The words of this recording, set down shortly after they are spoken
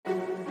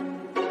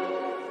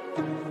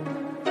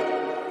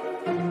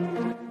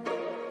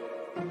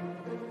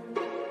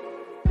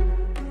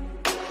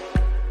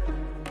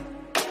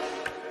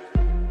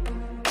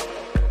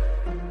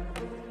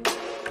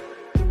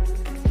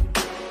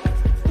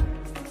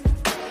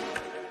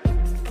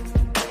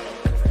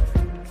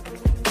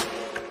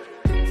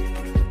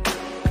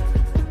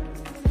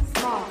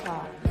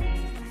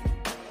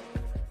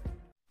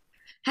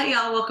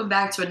y'all. Welcome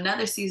back to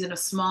another season of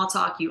Small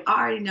Talk. You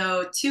already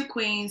know, two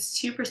queens,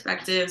 two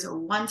perspectives,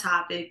 one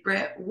topic.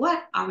 Britt,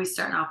 what are we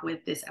starting off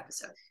with this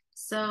episode?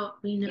 So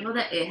we know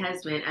that it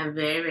has been a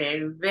very,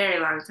 very, very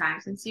long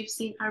time since you've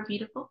seen our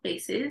beautiful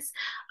faces.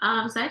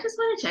 So I just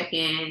want to check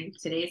in.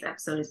 Today's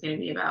episode is going to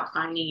be about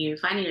finding you,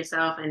 finding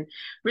yourself, and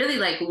really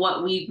like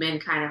what we've been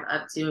kind of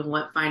up to and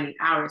what finding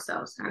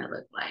ourselves kind of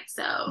look like.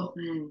 So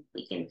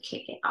we can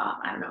kick it off.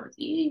 I don't know if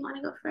you want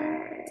to go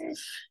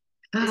first.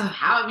 Just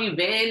how have you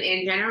been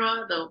in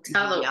general?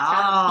 Tell the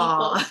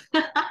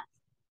people.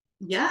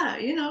 Yeah,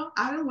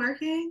 I've been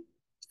working,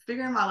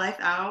 figuring my life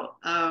out.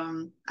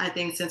 I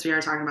think since we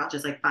are talking about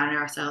just like finding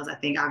ourselves, I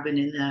think I've been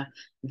in a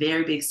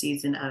very big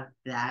season of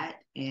that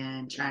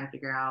and trying to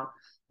figure out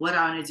what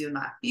I want to do in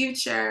my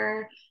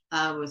future,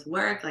 with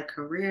work, like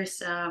career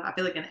stuff. I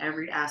feel like in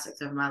every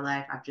aspect of my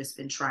life, I've just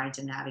been trying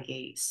to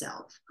navigate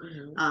self,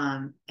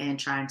 and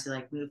trying to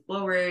like move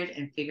forward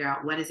and figure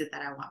out what is it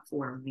that I want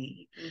for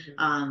me,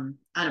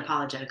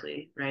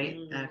 unapologetically, right?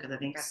 Because I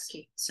think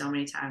so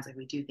many times like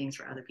we do things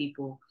for other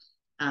people,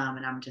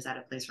 and I'm just at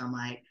a place where I'm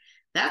like,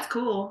 that's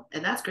cool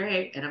and that's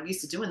great and I'm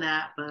used to doing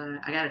that, but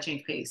I gotta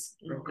change pace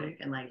real quick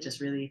and like just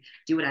really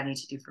do what I need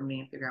to do for me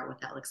and figure out what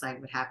that looks like,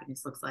 what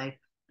happiness looks like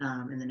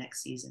in the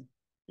next season.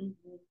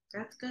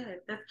 That's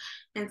good.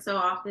 And so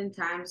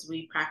oftentimes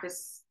we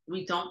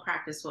don't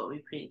practice what we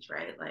preach,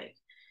 right? Like,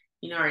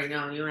 already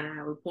know you and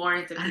I were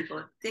born to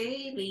people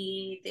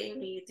daily,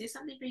 do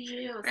something for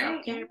you,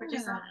 self-care, put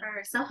yourself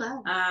first,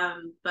 self-love.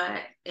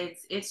 But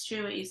it's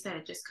true what you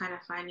said, just kind of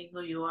finding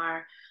who you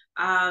are.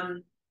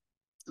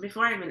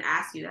 Before I even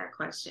ask you that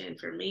question,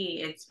 for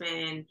me, it's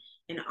been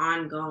an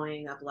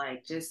ongoing of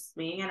like just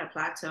being at a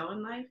plateau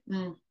in life,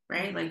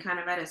 right? Like kind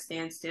of at a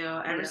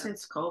standstill ever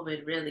since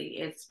COVID, really.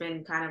 It's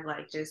been kind of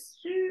like just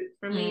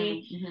for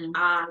me.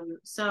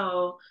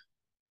 So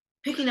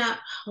picking up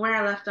where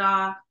I left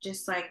off,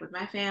 just like with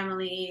my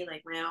family,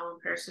 like my own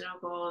personal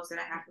goals that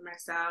I have for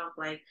myself,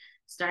 like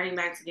starting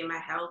back to get my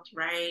health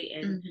right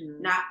and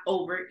not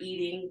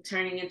overeating,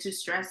 turning into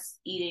stress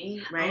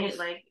eating, right?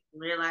 Like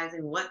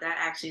realizing what that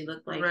actually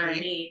looked like for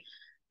me.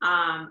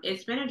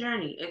 It's been a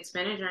journey. It's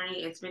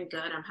been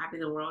good. I'm happy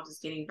the world is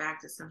getting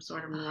back to some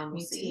sort of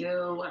normalcy. Me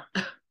too.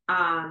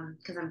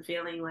 Because I'm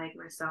feeling like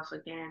myself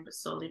again, but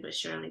slowly but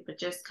surely, but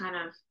just kind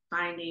of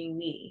finding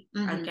me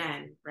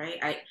again, right?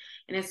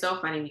 And it's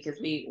so funny because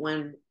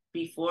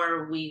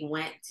before we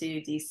went to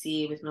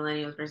DC with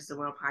Millennials versus the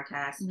World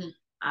podcast,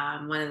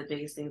 one of the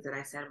biggest things that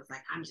I said was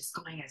like, I'm just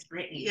going as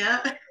Brittany,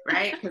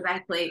 right? Because I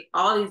played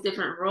all these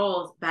different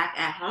roles back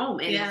at home,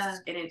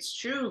 and it's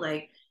true.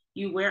 Like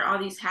you wear all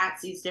these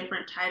hats, these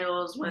different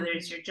titles, whether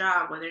it's your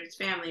job, whether it's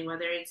family,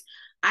 whether it's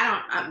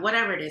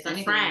whatever it is,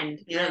 a friend,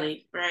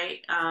 really, right?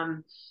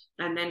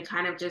 And then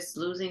kind of just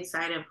losing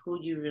sight of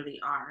who you really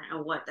are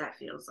and what that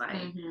feels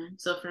like.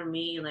 So for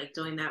me, like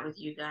doing that with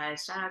you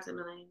guys, shout out to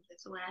Millennials,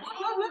 that's where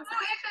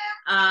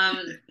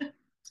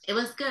it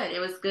was good. It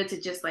was good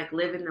to just like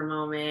live in the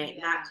moment,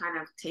 not kind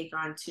of take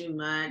on too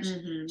much,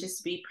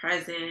 just be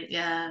present.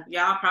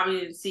 Y'all probably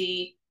didn't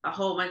see a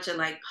whole bunch of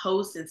like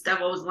posts and stuff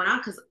what was going on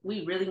because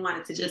we really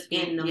wanted to just be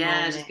in the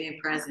moment. Just being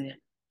present.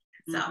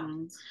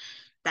 So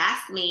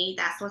that's me.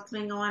 That's what's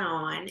been going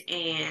on.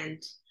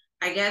 And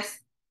I guess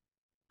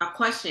a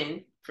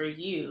question for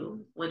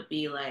you would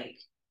be like,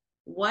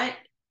 what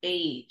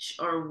age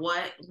or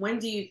when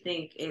do you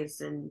think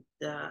is in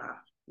the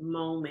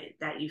moment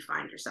that you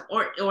find yourself,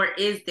 or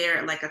is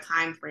there like a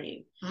time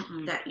frame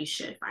that you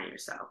should find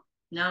yourself?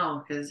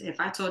 No, because if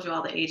I told you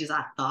all the ages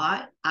I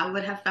thought I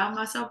would have found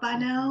myself by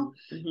now,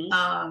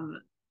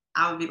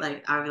 I would be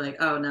like,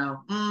 oh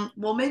no,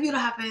 well maybe it'll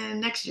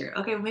happen next year.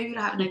 Okay, well, maybe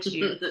it'll happen next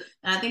year.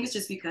 And I think it's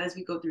just because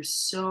we go through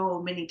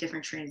so many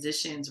different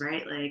transitions,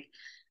 right? Like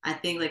I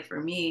think like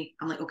for me,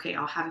 I'm like, okay,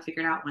 I'll have it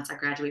figured out once I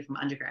graduate from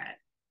undergrad.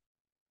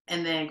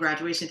 And then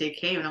graduation day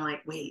came and I'm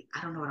like, wait,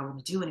 I don't know what I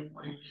want to do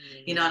anymore.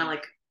 And I'm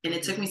like, and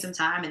it took me some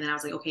time. And then I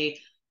was like, okay,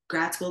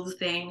 grad school is the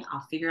thing.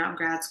 I'll figure out in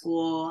grad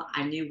school.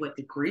 I knew what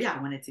degree I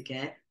wanted to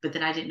get, but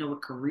then I didn't know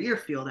what career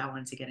field I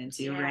wanted to get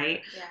into,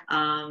 right?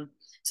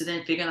 So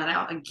then figuring that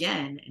out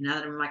again. And now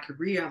that I'm in my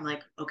career, I'm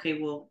like,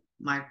 okay, well,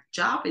 my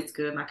job is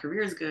good. My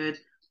career is good.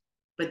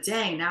 But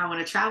dang, now I want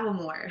to travel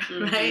more,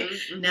 right?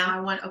 Now I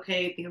want,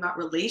 okay, think about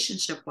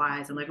relationship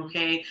wise. I'm like,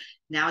 okay,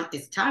 now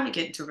it's time to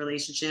get into a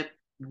relationship.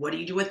 What do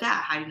you do with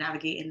that? How do you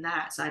navigate in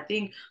that? So I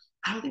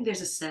don't think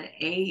there's a set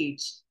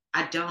age.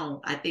 I don't.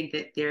 I think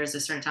that there's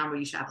a certain time where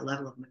you should have a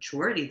level of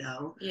maturity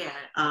though.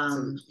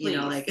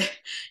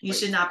 Like you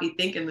should not be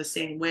thinking the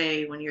same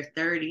way when you're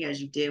 30 as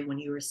you did when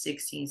you were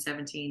 16,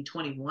 17,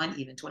 21,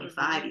 even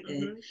 25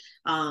 even.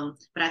 But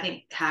I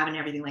think having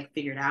everything like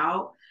figured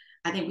out,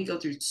 I think we go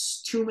through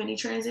too many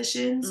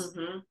transitions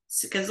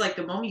because like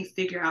the moment you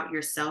figure out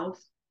yourself,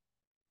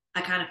 I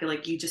kind of feel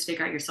like you just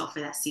figure out yourself for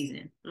that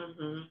season.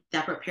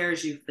 That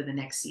prepares you for the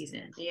next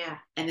season.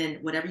 And then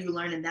whatever you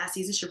learn in that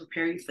season should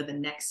prepare you for the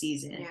next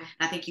season.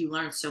 I think you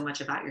learn so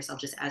much about yourself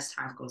just as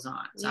time goes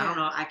on. So I don't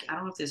know. I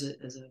don't know if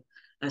there's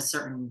a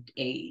certain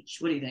age.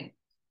 What do you think?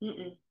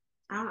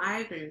 I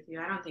agree with you.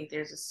 I don't think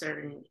there's a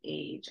certain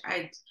age.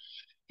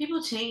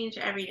 People change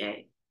every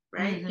day,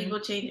 right? Mm-hmm. People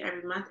change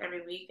every month,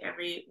 every week,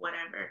 every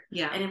whatever.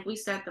 Yeah. And if we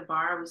set the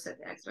bar, we set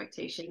the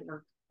expectation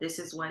of this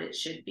is what it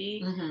should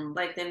be,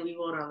 like then we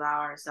won't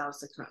allow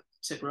ourselves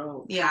to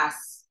grow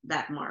past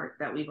that mark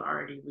that we've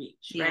already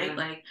reached, right?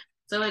 Like,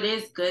 so it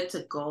is good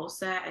to goal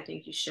set. I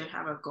think you should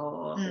have a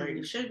goal where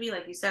you should be,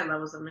 like you said,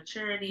 levels of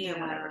maturity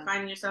and whatever,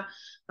 finding yourself.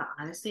 But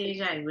honestly,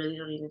 Asia, I really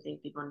don't even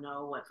think people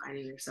know what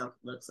finding yourself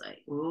looks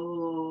like.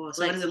 Ooh,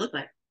 so like, what does it look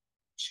like?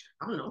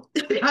 I don't know.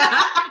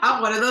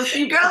 I'm one of those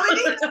people.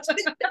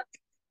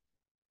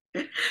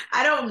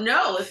 I don't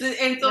know.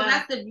 And so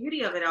that's the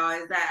beauty of it all,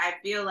 is that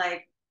I feel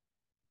like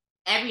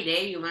every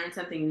day you learn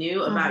something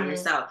new about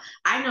yourself.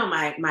 I know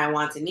my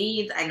wants and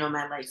needs. I know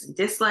my likes and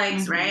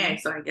dislikes, right?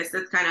 So I guess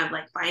that's kind of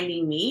like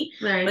finding me.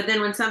 Right. But then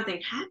when something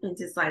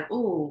happens, it's like,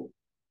 oh,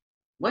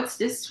 what's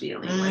this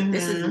feeling? Like,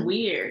 this is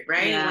weird,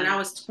 right? Yeah. When I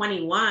was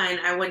 21,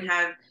 I wouldn't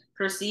have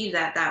perceived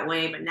that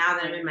way. But now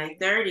that I'm in my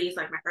 30s,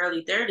 like my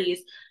early 30s,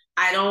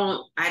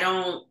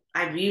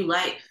 I view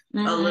life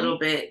a little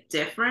bit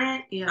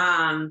different.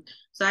 Yeah.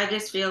 So I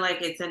just feel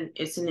like it's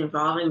an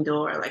evolving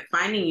door. Like,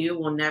 finding you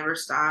will never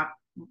stop.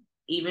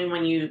 Even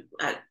when you,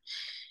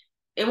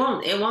 it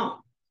won't.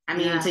 I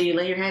mean, until you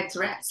lay your head to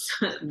rest.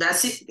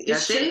 That's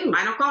it.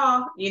 Final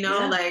call.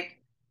 Like.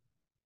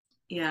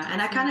 Yeah, and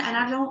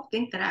I don't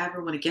think that I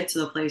ever want to get to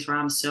the place where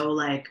I'm so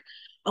like,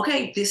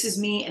 okay, this is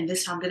me, and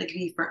this is how I'm gonna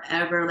be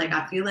forever. Like,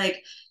 I feel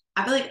like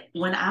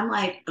when I'm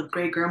like a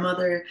great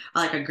grandmother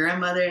or like a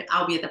grandmother,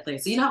 I'll be at that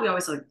place. So you know how we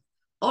always like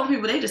older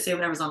people, they just say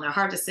whatever's on their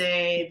heart to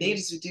say. They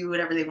just do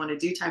whatever they want to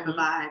do type of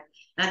vibe.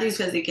 And I think it's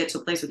because they get to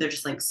a place where they're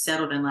just like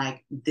settled and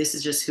like, this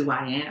is just who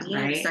I am,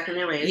 right? Stuck in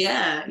their ways.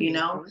 Yeah,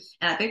 And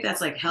I think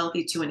that's like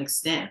healthy to an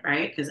extent,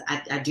 right? Because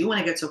I do want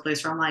to get to a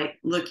place where I'm like,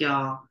 look,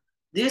 y'all,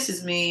 this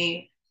is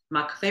me.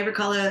 My favorite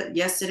color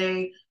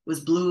yesterday was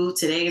blue.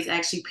 Today is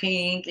actually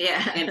pink.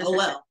 Yeah. And oh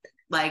well.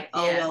 Like,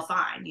 well,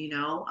 fine,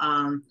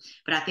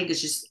 But I think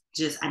it's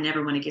just I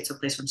never want to get to a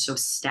place where I'm so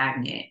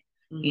stagnant.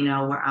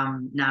 Where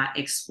I'm not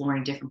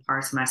exploring different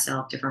parts of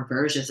myself, different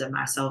versions of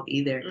myself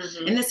either.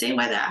 In the same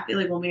way that I feel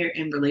like when we're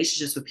in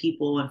relationships with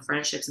people and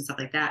friendships and stuff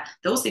like that,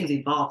 those things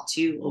evolve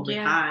too over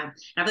time.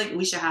 And I feel like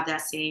we should have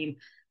that same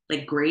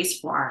like grace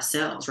for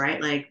ourselves,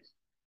 right? Like,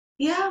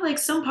 like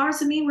some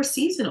parts of me were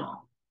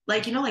seasonal.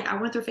 Like, like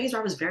I went through a phase where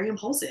I was very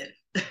impulsive.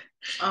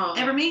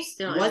 And for me,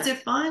 was it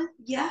fun?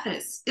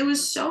 Yes, it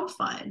was so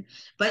fun.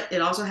 But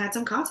it also had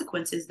some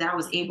consequences that I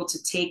was able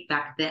to take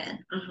back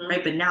then,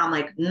 right? But now I'm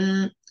like,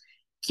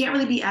 can't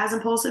really be as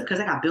impulsive because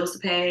I got bills to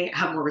pay, I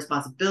have more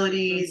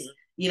responsibilities.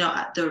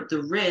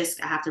 The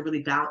risk, I have to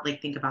really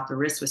think about the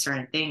risk with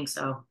certain things.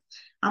 So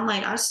I'm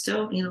like, I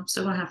still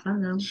gonna have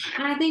fun though.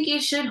 And I think you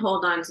should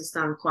hold on to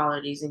some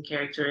qualities and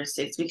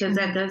characteristics because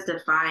that does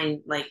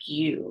define like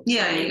you.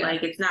 Yeah, right? Yeah.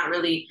 Like, it's not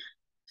really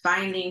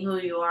finding who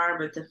you are,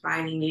 but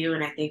defining you.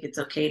 And I think it's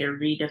okay to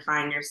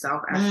redefine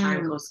yourself as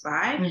time goes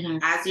by,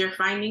 as you're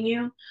finding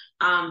you.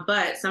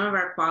 But some of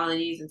our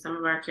qualities and some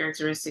of our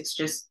characteristics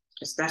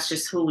that's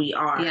just who we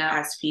are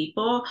as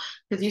people.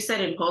 Because you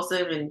said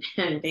impulsive, and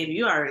baby,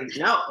 you already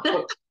know.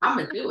 I'm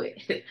gonna do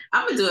it.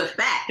 I'm gonna do it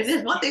fast. If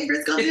there's one thing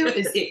Britt's gonna do,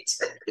 is it.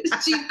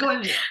 She's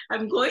going to.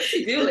 I'm going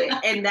to do it,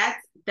 and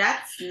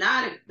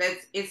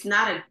it's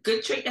not a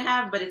good trait to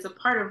have, but it's a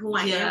part of who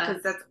I am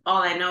because that's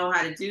all I know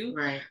how to do.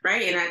 Right.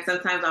 And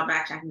sometimes I'll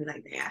backtrack and be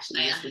like, "Dang, I should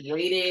have just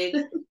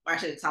waited, or I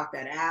should have talked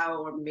that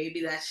out, or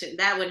maybe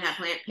that wouldn't have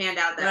panned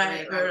out that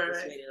way if I would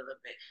just waited a little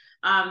bit."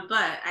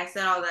 But I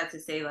said all that to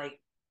say, like,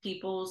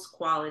 people's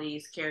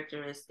qualities,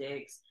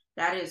 characteristics,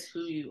 that is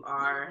who you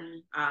are.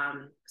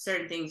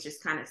 Certain things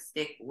just kind of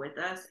stick with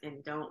us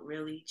and don't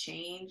really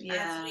change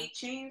as we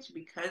change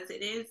because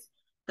it is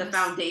the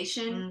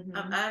foundation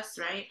of us,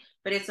 right?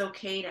 But it's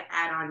okay to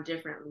add on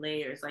different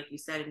layers, like you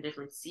said, in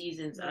different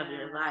seasons of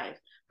your life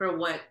for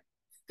what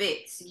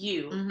fits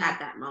you at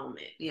that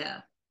moment.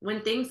 Yeah.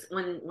 When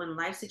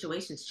life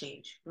situations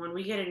change, when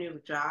we get a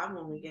new job,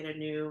 when we get a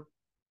new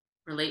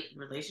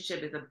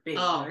relationship is a big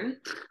one.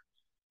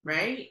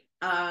 Right?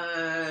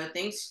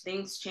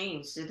 Things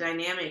change, the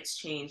dynamics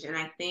change. And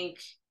I think,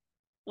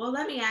 well,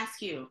 let me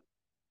ask you.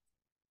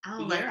 I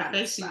don't like the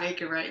face you're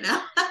making right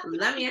now.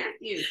 Let me ask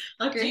you.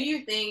 Okay. Do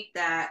you think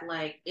that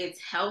like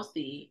it's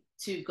healthy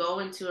to go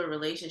into a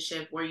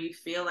relationship where you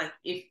feel like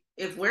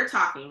if we're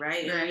talking,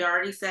 right? And we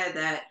already said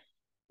that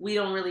you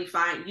don't really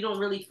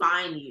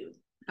find you.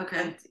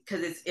 Okay.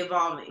 Because it's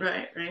evolving.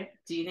 Right.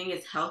 Do you think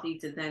it's healthy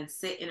to then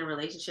sit in a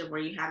relationship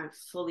where you haven't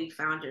fully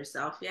found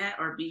yourself yet,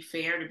 or be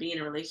fair to be in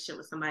a relationship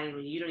with somebody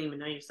where you don't even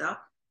know yourself?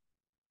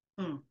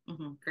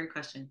 Great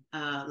question.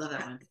 Love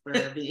that one for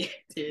me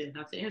to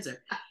have to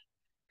answer.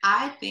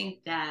 I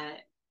think that,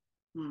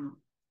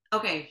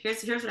 okay,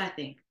 here's what I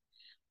think.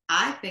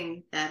 I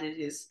think that it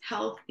is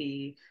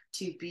healthy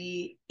to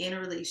be in a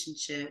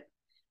relationship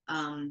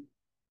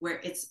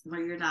where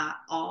you're not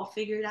all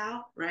figured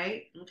out,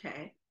 right?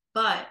 Okay.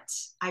 But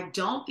I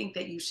don't think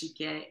that you should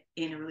get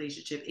in a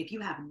relationship if you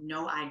have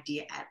no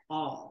idea at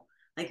all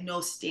like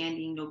no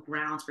standing, no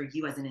grounds for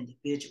you as an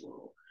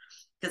individual.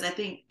 Because I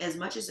think as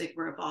much as like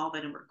we're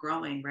evolving and we're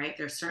growing, right,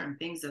 there's certain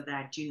things that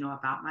I do know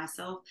about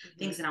myself,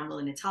 things that I'm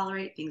willing to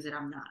tolerate, things that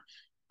I'm not.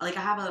 Like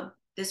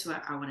this is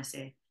what I want to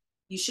say.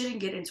 You shouldn't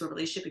get into a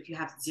relationship if you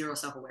have zero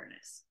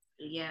self-awareness.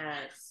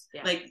 Yes.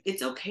 Yeah. Like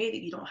it's okay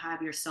that you don't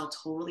have yourself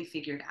totally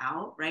figured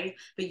out, right?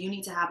 But you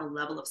need to have a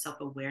level of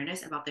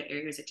self-awareness about the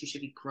areas that you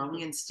should be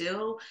growing in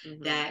still,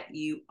 that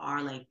you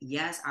are like,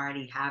 yes, I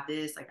already have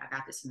this, like I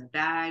got this in the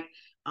bag,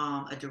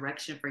 a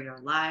direction for your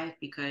life.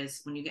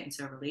 Because when you get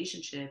into a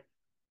relationship,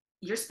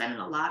 you're spending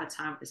a lot of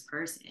time with this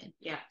person.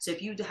 Yeah. So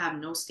if you have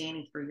no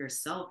standing for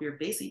yourself, you're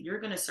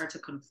going to start to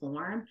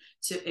conform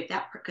to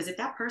because if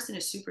that person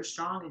is super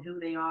strong in who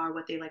they are,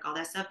 what they like, all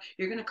that stuff,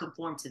 you're going to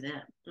conform to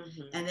them.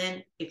 And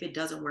then if it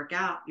doesn't work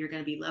out, you're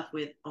going to be left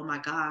with, oh my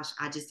gosh,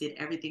 I just did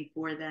everything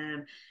for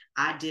them.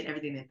 I did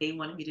everything that they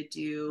wanted me to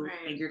do.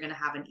 Right. And you're going to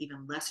have an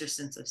even lesser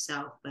sense of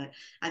self. But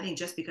I think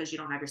just because you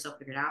don't have yourself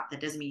figured out,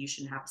 that doesn't mean you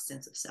shouldn't have a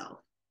sense of self.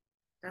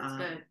 That's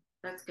good.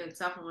 That's good.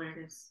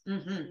 Self-awareness.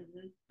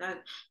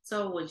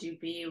 So would you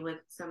be with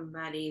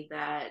somebody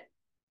that,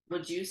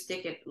 would you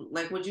stick it,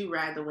 like, would you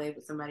ride the wave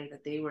with somebody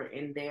that they were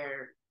in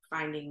their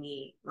finding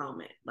me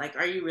moment? Like,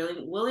 are you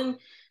really willing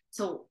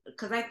to,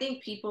 because I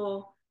think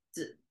people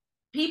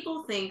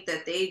think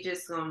that they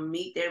just gonna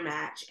meet their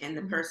match and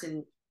the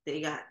person,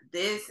 they got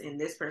this and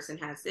this person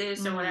has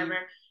this or whatever.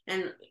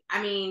 And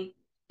I mean,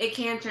 it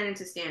can turn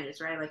into standards,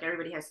 right? Like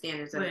everybody has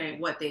standards of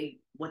what they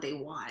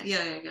want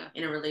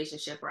in a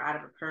relationship or out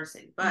of a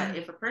person. But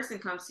if a person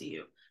comes to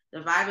you,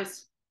 the vibe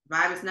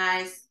is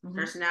nice,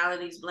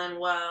 personalities blend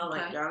well,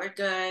 like y'all are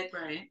good.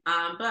 Right.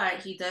 But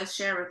he does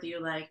share with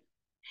you like,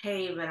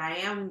 hey, but I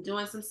am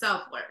doing some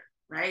self-work,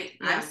 right?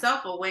 Yeah. I'm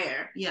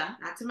self-aware. Yeah.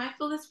 Not to my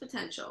fullest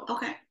potential.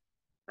 Okay.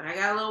 But I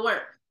got a little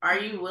work. Are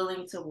you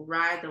willing to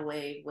ride the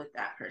wave with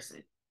that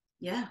person?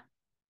 Yeah.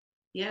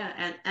 Yeah.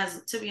 And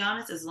as to be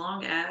honest, as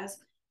long as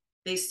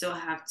they still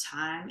have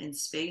time and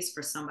space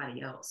for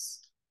somebody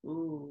else.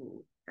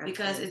 Ooh,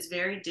 because it's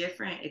very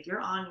different if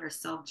you're on your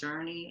self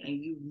journey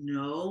and you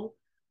know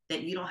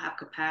that you don't have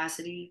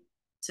capacity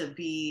to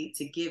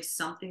give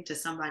something to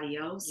somebody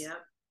else. Yep.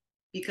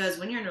 Because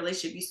when you're in a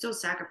relationship, you still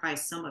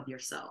sacrifice some of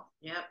yourself.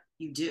 Yep.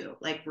 You do,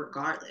 like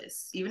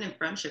regardless, even in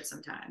friendship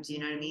sometimes, you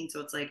know what I mean? So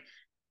it's like,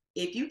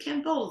 if you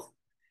can both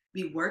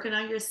be working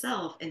on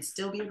yourself and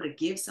still be able to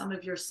give some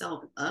of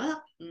yourself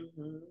up,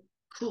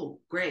 cool,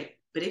 great.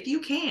 But if you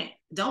can't,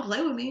 don't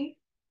play with me.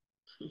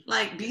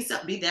 Like be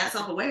that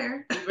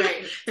self-aware,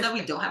 right? So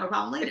we don't have a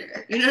problem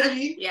later. You know what I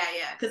mean? Yeah,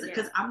 yeah.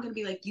 Because I'm gonna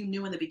be like, you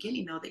knew in the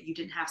beginning though that you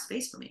didn't have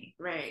space for me.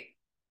 Right.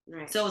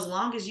 Right. So as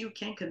long as you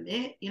can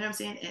commit, you know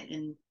what I'm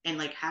saying, and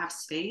like have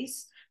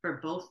space for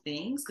both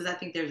things, because I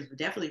think there's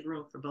definitely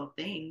room for both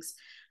things.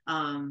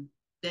 Then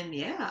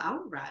yeah, I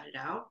would ride it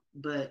out.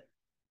 But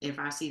if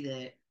I see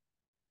that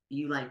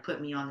you like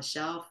put me on the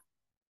shelf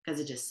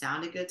because it just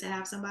sounded good to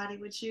have somebody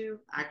with you,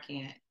 I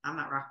can't. I'm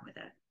not rocking with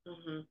that.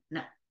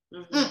 No.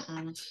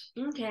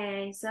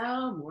 Okay,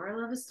 so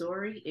moral of the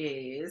story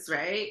is,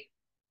 right,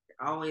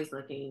 always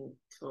looking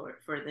for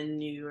the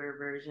newer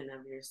version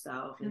of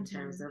yourself in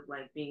terms of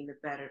like being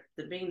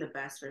the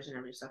best version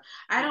of yourself.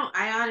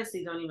 I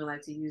honestly don't even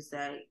like to use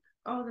that,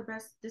 oh,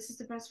 this is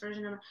the best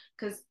version of,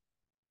 because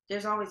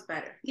there's always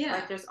better. Yeah,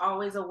 like there's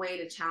always a way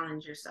to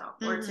challenge yourself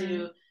or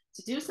to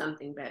do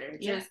something better.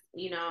 Just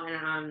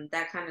and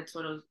that kind of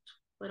twiddle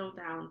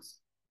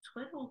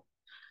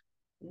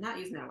I'm not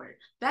using that word.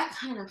 That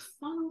kind of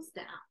funnels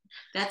down.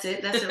 That's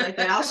it right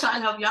there. I was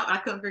trying to help you out, but I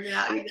couldn't figure it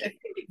out either.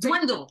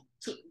 Dwindle.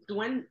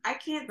 I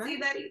can't see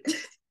that either.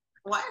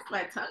 Why is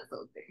my tongue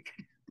so thick?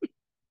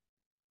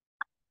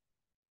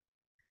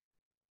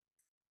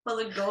 Well,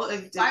 the goal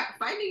is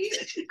finding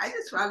it. I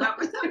just found out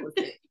my tongue was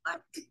thick.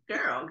 Like,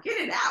 girl,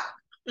 get it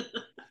out.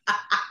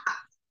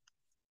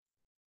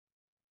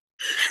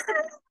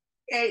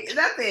 Okay,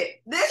 that's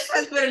it. This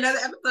has been another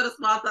episode of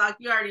Small Talk.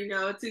 You already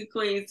know, 2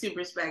 queens, 2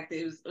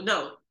 perspectives.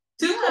 No,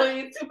 2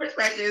 queens, 2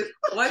 perspectives,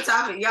 1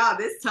 topic. Y'all,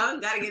 this tongue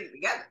got to get it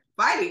together.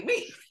 Fighting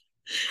me.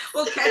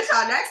 We'll catch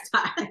y'all next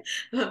time.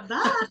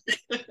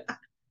 Bye.